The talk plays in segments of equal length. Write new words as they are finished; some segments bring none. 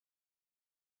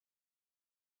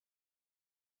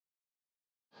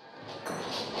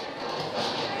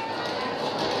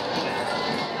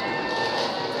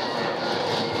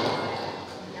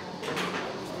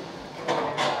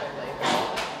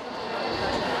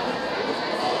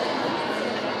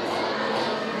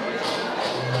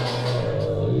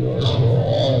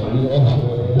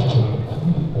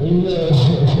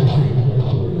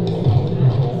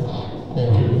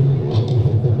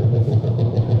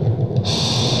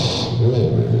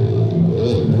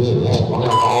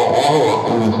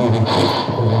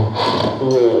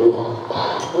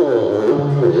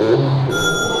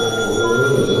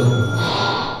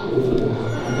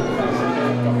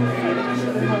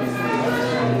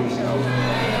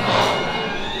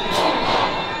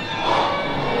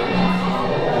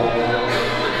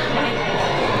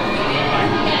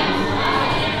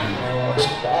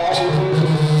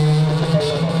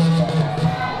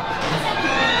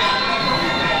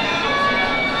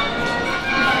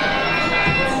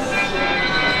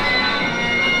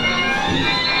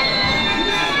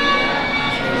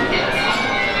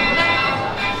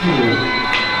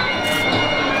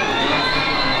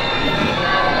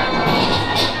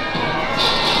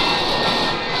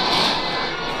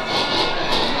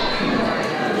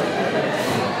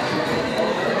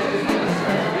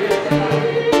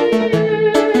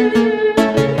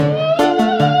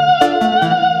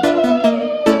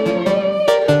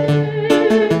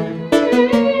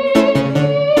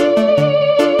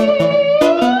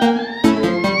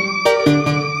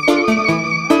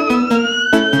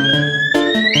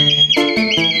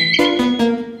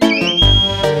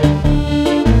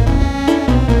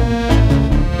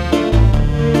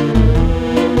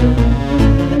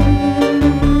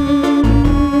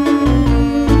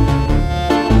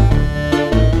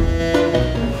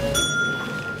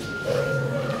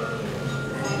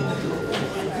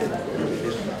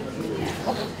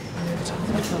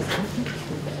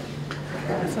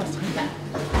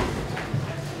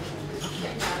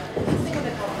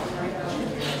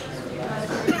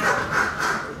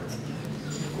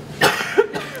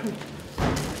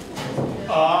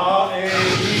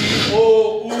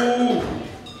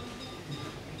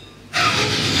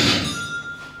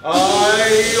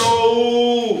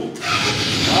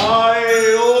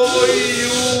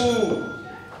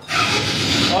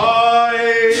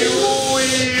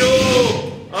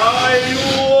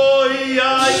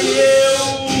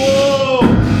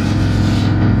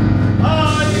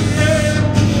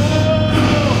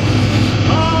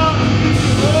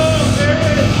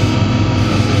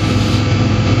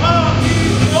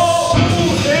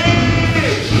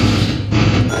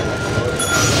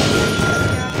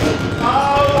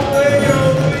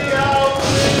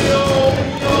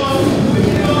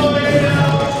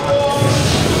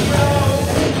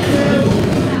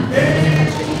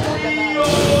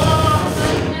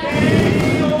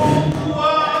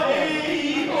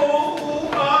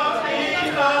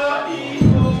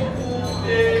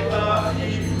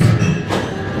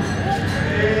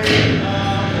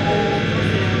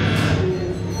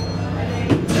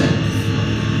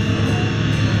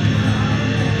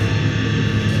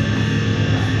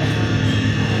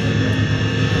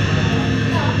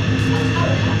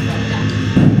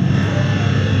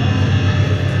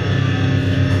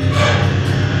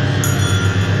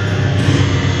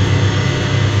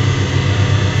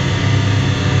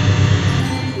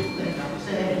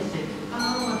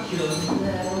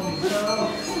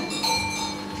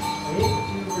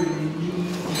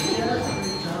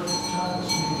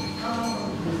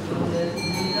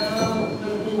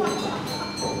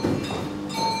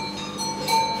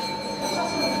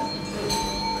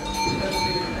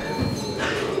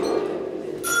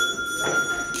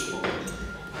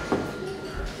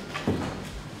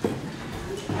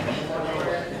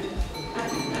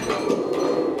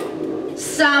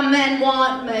Some men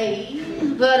want me,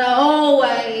 but I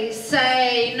always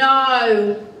say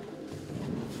no.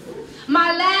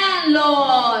 My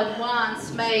landlord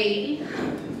wants me,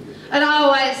 and I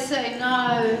always say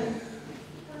no.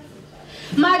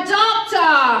 My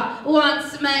doctor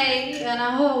wants me, and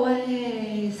I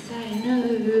always say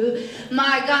no.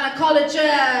 My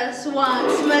gynecologist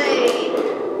wants me,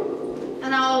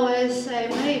 and I always say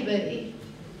maybe.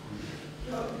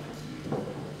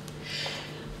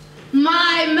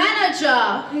 My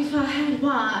manager, if I had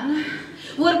one,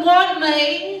 would want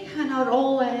me, and I'd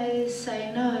always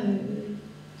say no.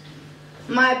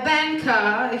 My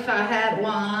banker, if I had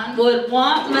one, would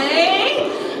want me,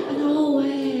 and I'd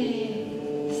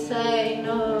always say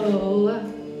no.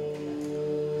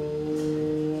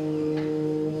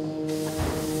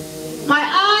 My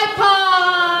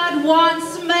iPod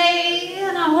wants me,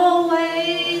 and I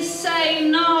always say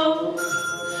no.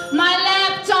 My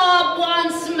laptop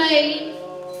wants me,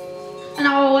 and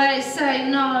I always say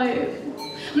no.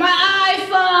 My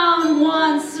iPhone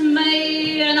wants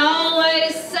me, and I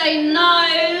always say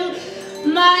no.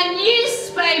 My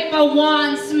newspaper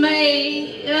wants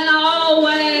me, and I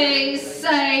always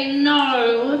say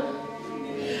no.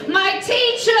 My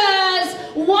teachers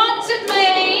wanted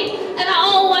me, and I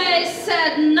always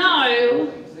said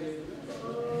no.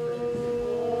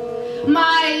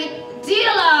 My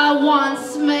dealer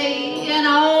wants me, and I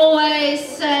always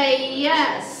say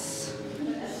yes.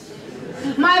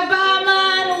 My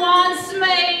barman wants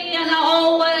me, and I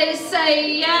always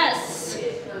say yes.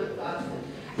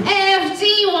 AFD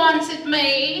wanted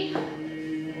me,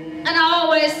 and I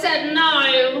always said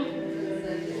no.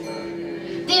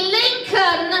 The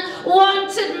Lincoln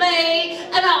wanted me,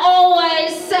 and I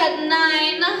always said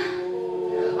nein.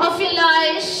 Or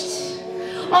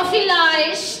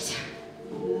vielleicht.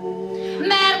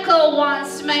 Merkel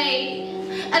wants me,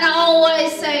 and I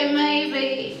always say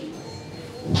maybe.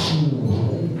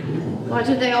 What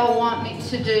do they all want me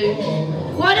to do?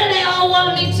 What do they all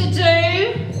want me to do?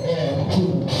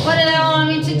 What do they all want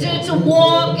me to do? To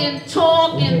walk and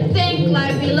talk and think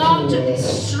like I belong to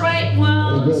this straight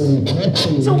world?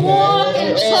 To walk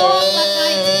and talk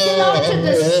like I belong to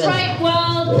the straight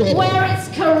world, wear its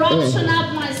corruption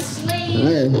up my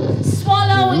sleeve,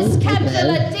 swallow its capital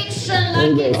addiction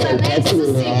like it's an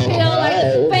ecstasy pill.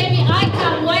 Like, baby, I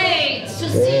can't wait to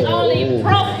see only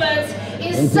profits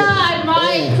inside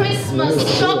my Christmas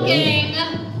stocking.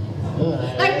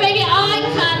 Like, baby, I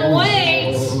can't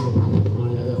wait.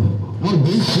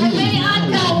 Like, baby, I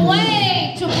can't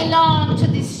wait to belong to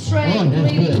this straight,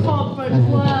 greedy corporate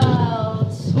world.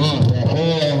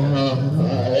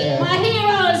 My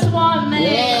heroes want me,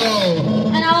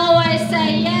 and I always say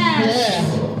yes.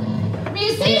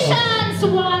 Musicians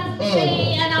want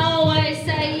me, and I always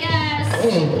say yes.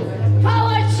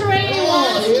 Poetry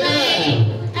wants me,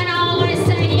 and I always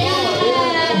say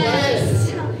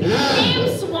yes.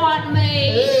 Hymns want me,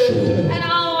 and I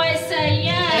always say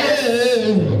yes.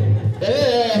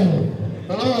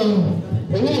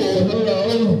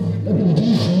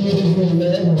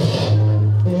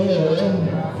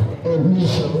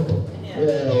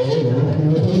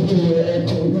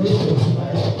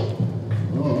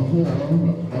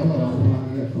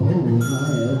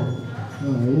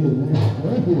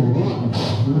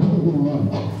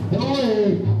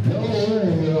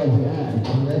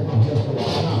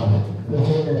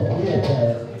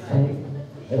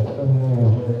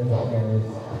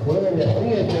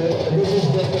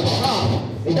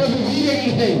 It doesn't mean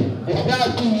anything. It's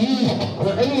not being used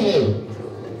for anything.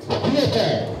 Theater.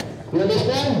 You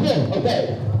understand? Good. Okay.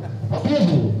 Excuse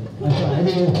me. I'm sorry. I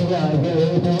didn't think I get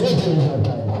anything written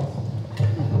sometimes.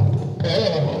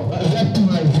 That's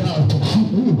my job to keep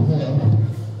you there.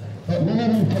 But then I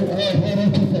can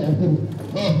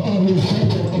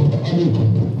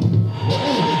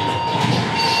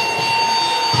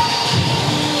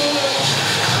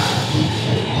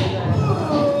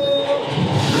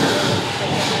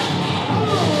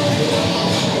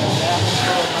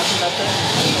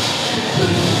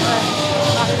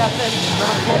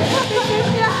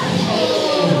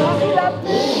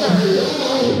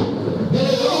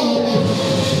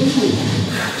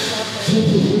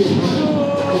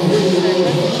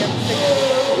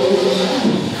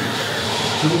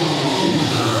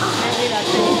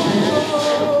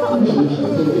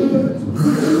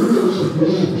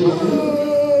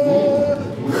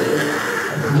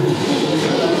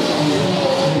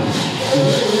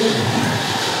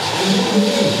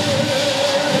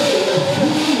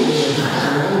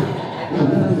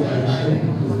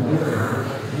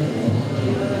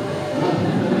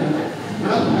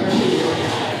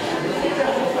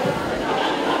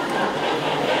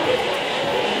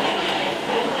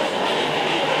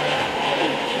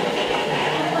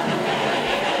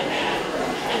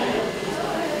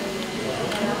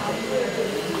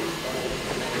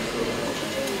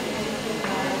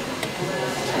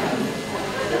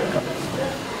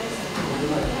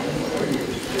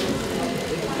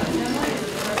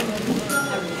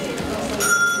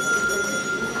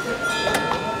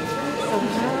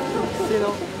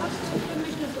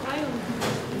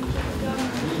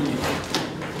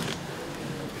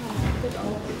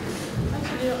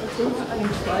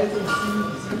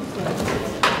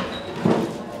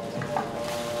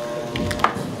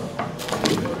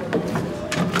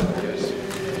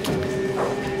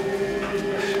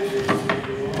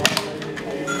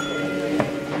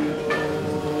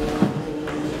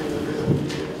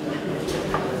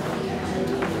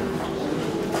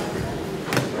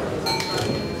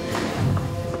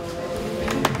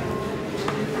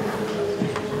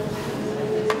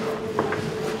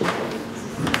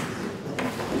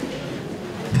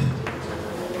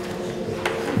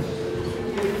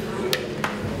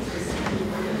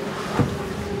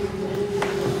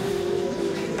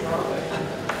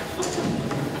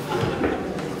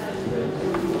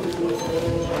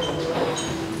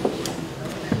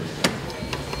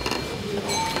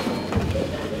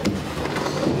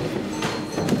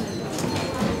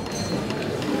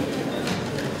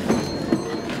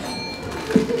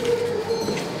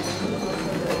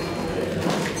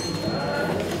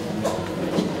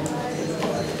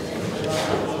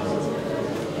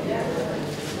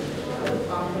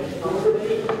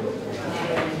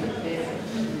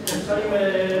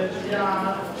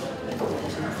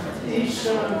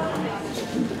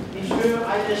Ich höre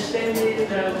eine Stelle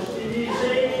aus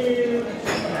diesem.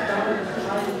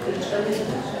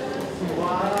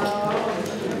 Wow.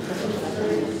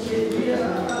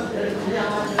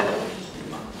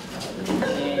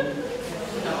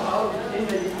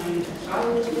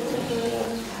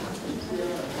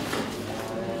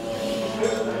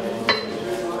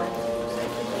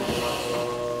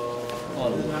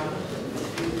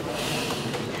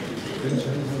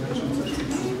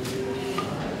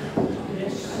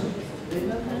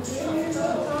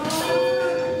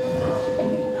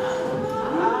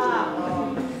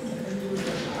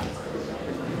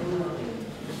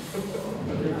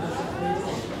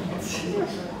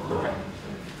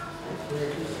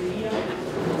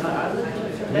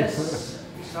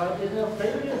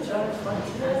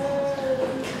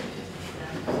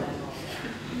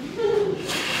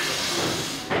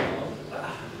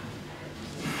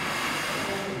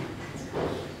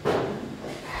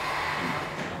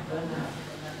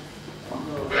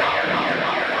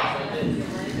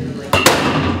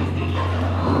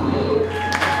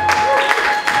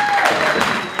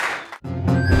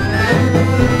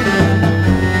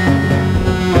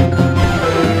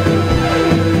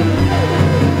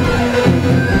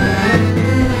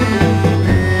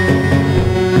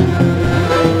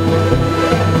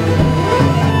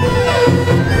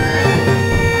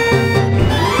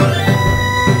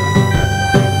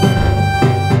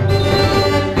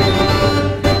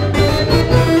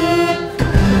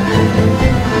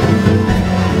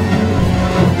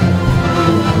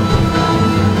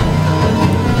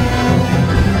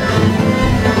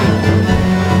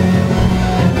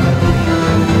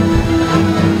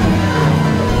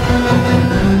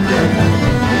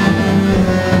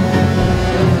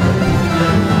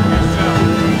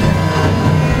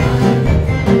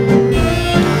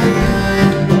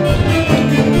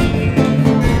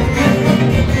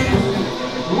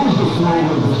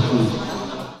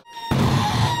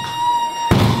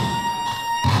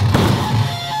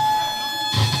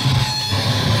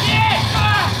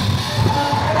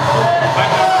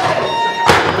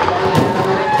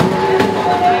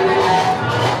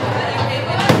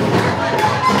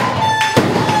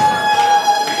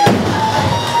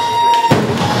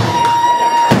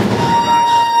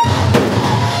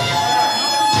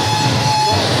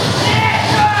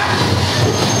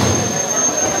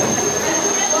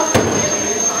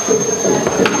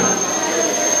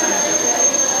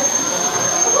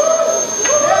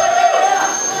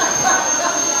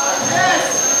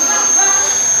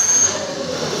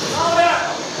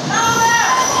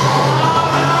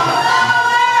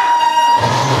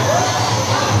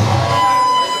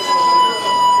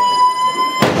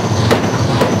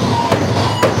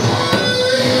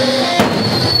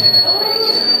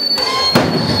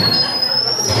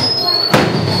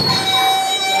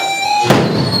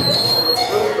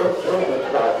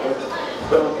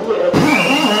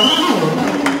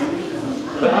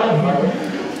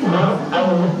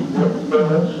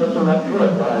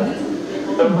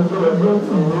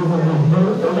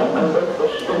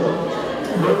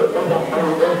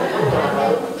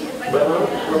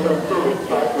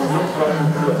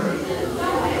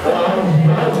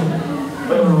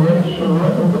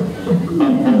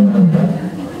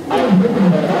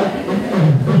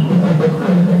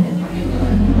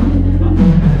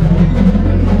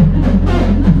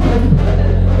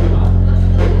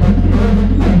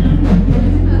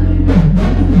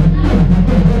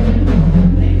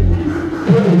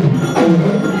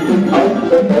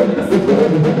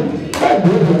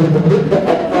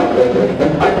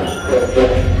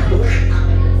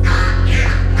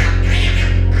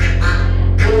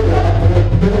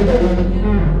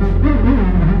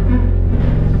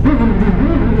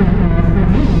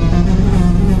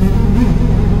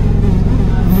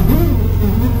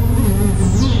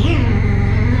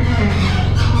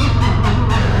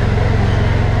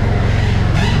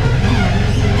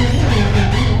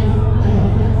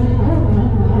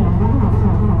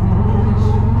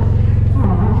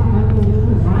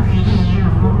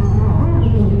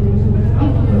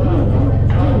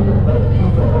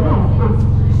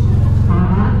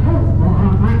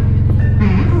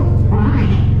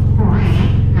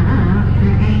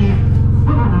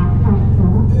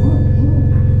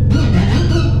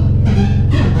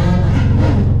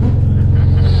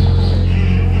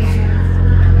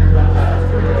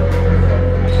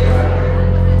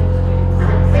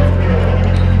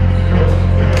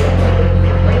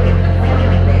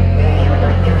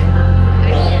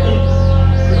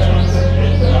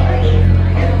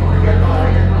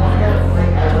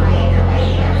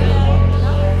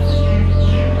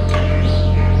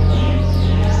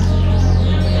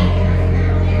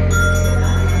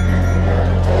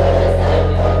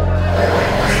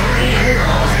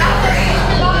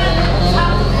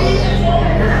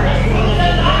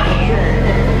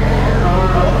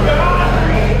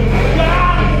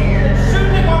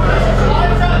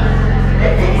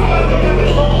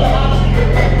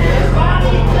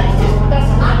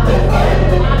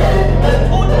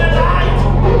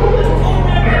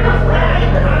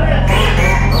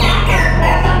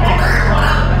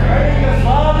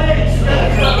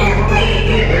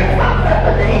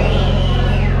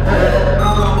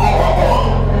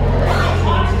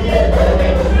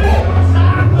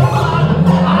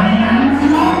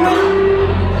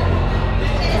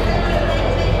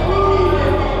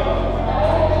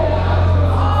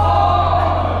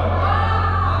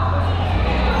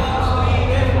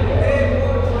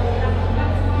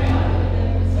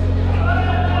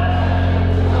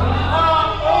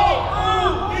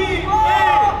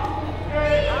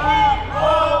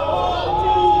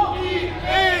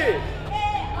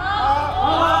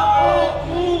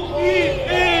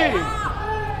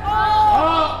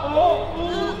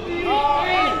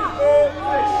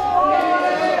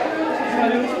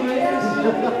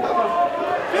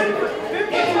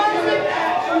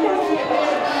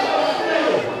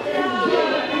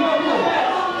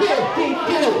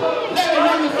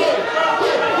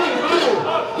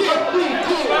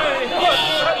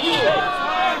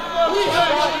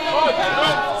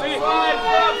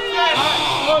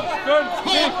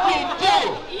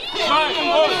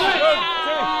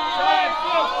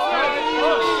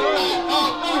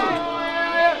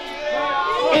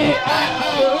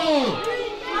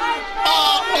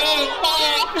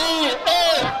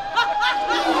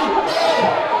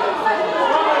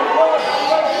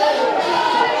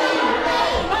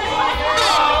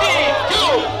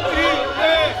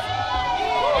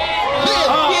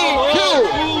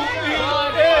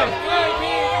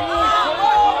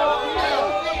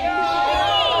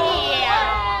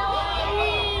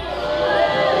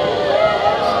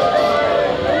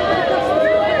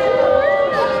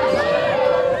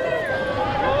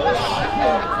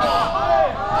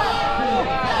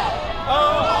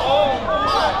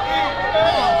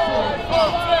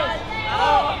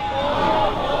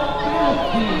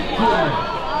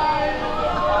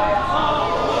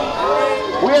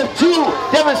 We have two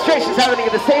demonstrations happening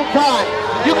at the same time.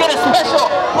 You get a special,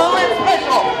 Berlin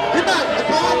special. Tonight, the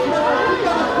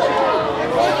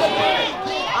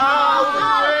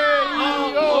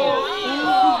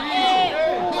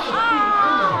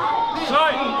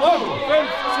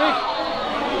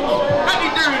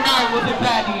was a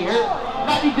bad year.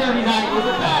 1939 was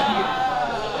a bad year.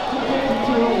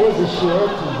 1952 was a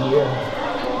short year.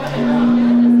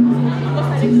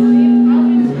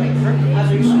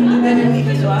 Also ich schulde dir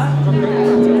nichts, wa?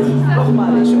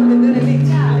 Nochmal, ich schulde dir nichts.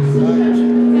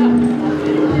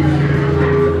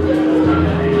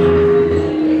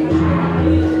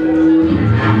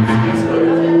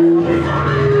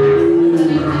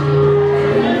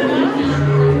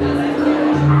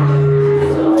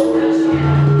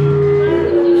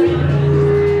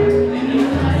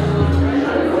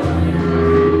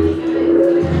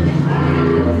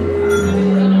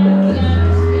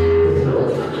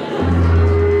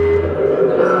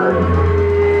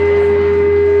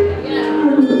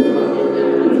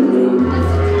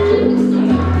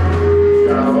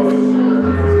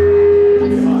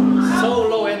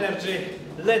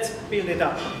 Let's build it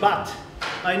up, but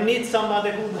I need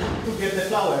somebody who to get the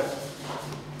flower.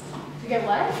 To get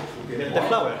what? To get the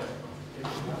flower.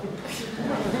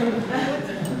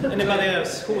 Anybody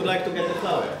else who would like to get the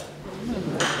flower?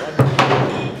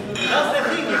 That's the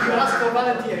thing, if you ask for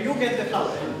volunteer, you get the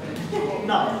flower.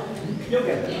 No, you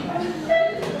get it.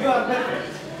 You are perfect.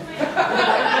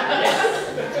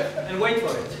 And wait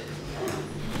for it.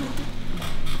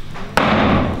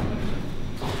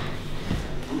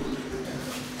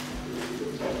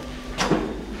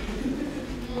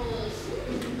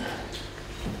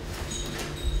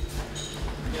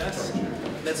 Yes,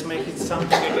 let's make it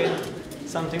something again,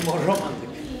 something more romantic.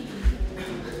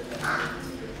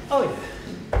 Oh yeah.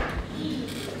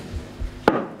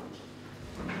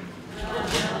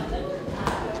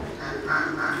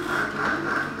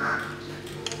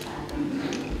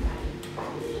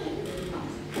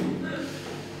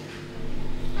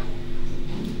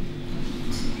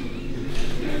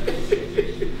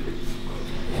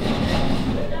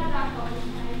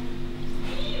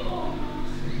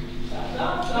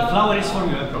 The flower is for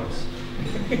you, I promise.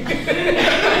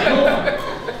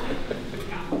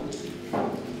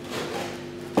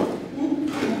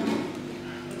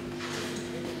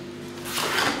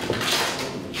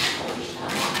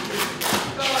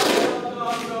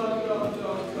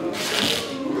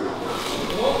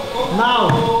 Now,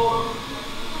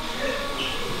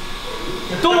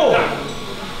 two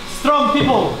strong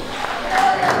people.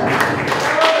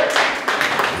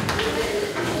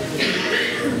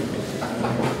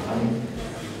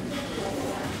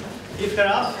 Lift her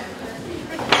up.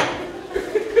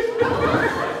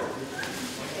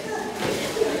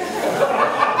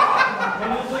 Can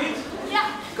you do it? Yeah.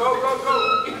 Go, go, go.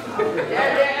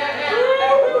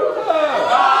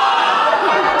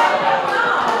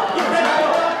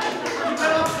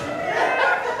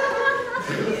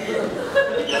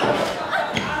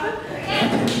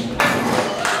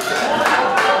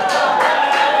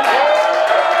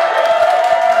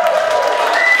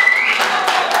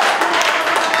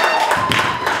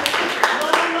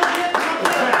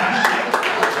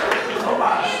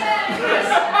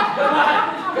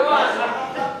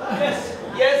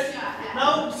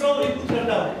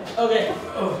 Okay.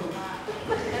 Oh.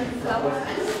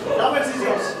 Flowers is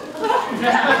yours.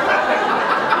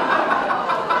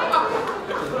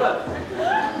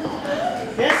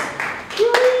 Yes?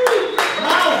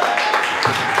 Now!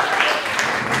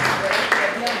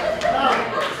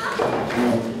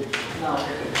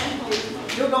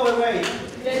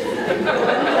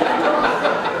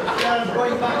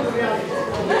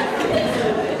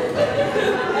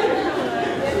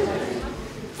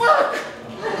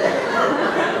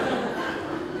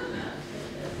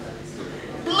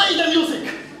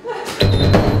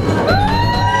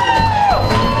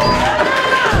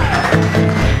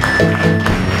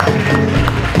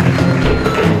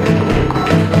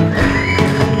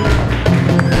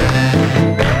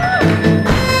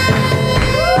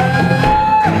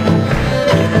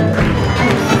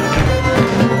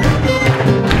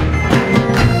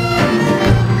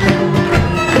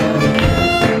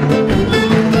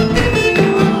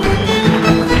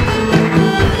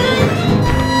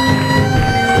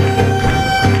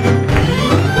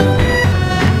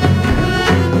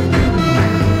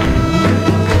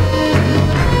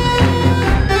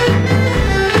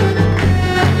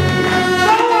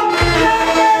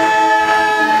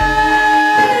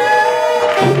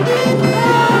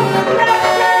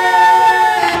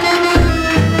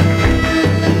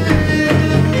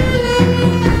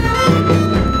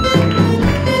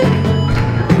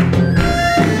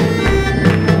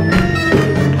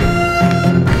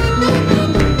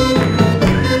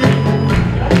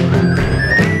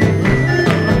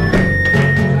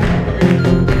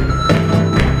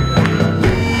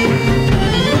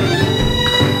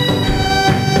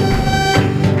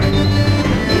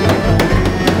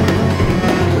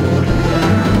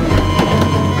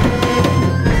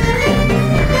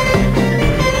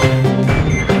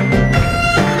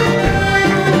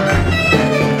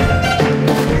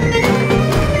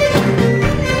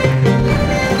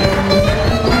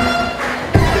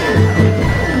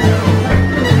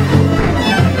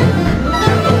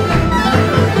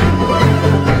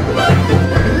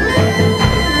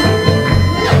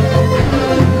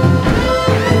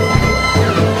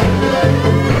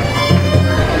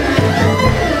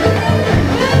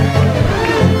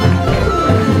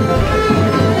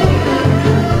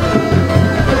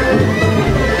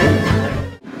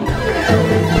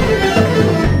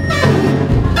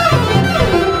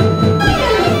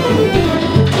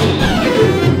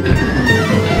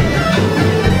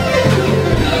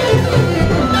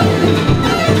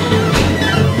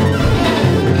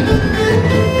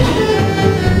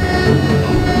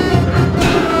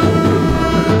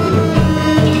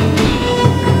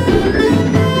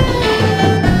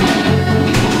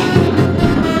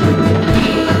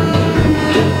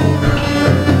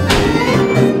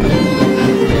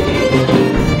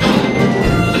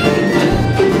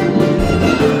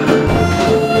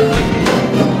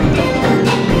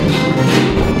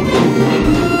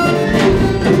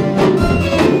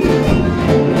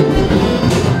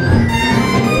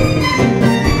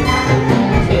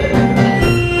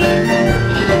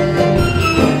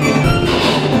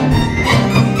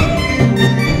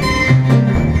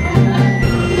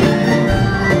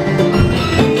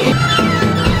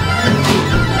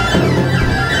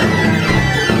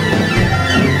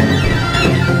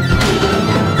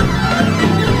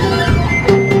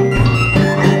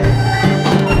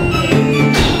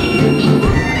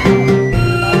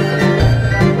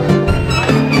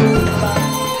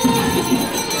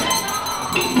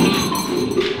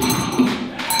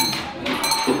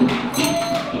 Thank you.